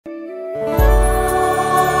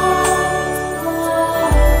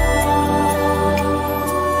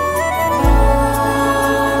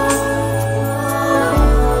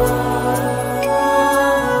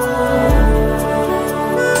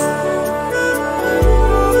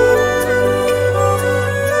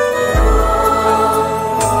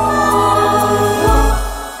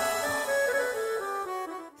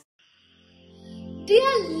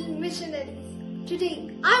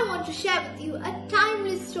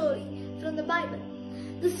story from the Bible,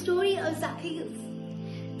 the story of Zacchaeus.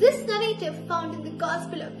 This narrative found in the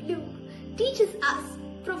Gospel of Luke teaches us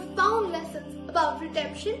profound lessons about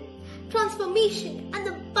redemption, transformation, and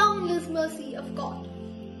the boundless mercy of God.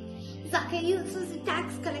 Zacchaeus was a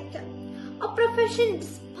tax collector, a profession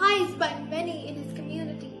despised by many in his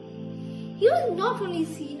community. He was not only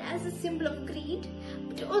seen as a symbol of greed,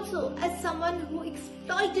 but also as someone who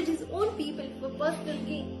exploited his own people for personal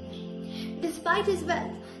gain. Despite his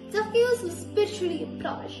wealth, Zacchaeus was spiritually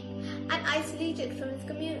impoverished and isolated from his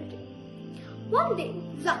community. One day,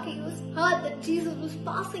 Zacchaeus heard that Jesus was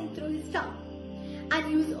passing through his town, and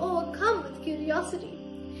he was overcome with curiosity.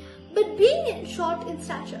 But being short in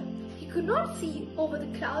stature, he could not see over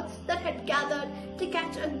the crowds that had gathered to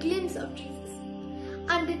catch a glimpse of Jesus.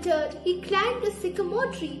 Undeterred, he climbed a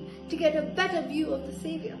sycamore tree to get a better view of the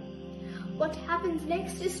Savior. What happens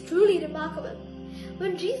next is truly remarkable.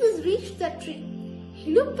 When Jesus reached that tree,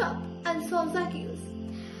 he looked up and saw Zacchaeus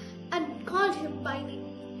and called him by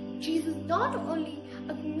name. Jesus not only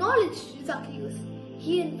acknowledged Zacchaeus,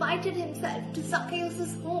 he invited himself to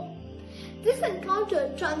Zacchaeus' home. This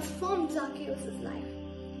encounter transformed Zacchaeus' life.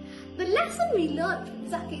 The lesson we learn from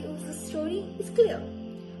Zacchaeus' story is clear.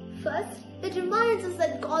 First, it reminds us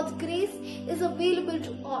that God's grace is available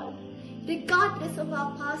to all, regardless of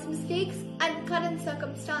our past mistakes and current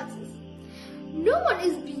circumstances. No one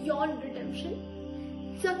is beyond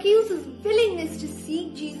redemption. Zacchaeus' willingness to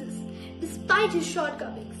seek Jesus, despite his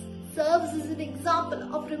shortcomings, serves as an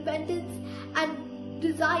example of repentance and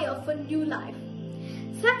desire for new life.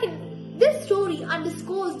 Secondly, this story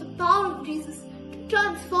underscores the power of Jesus to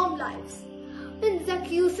transform lives. When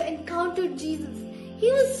Zacchaeus encountered Jesus,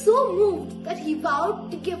 he was so moved that he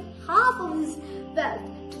vowed to give half of his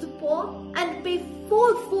wealth to the poor and pay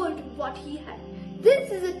fourfold what he had.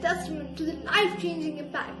 This is a testament to the life-changing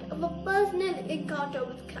impact of a personal encounter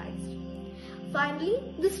with Christ. Finally,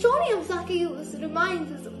 the story of Zacchaeus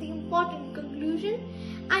reminds us of the important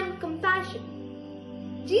conclusion and compassion.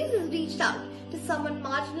 Jesus reached out to someone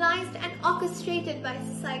marginalized and orchestrated by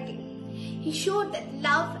society. He showed that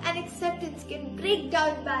love and acceptance can break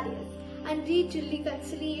down barriers and lead to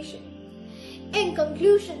reconciliation. In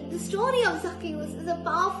conclusion, the story of Zacchaeus is a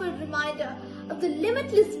powerful reminder of the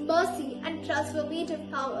limitless mercy and transformative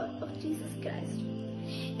power of Jesus Christ.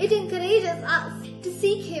 It encourages us to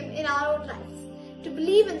seek Him in our own lives, to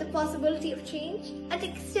believe in the possibility of change, and to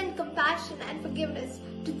extend compassion and forgiveness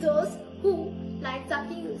to those who, like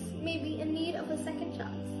Zacchaeus, may be in need of a second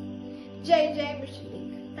chance. Jai Jai Mission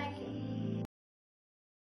League. Thank you.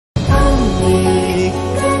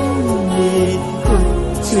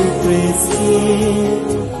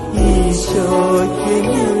 ഈശോയ്ക്ക്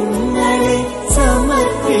ഞങ്ങളെ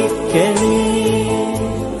സമർപ്പിക്കണേ.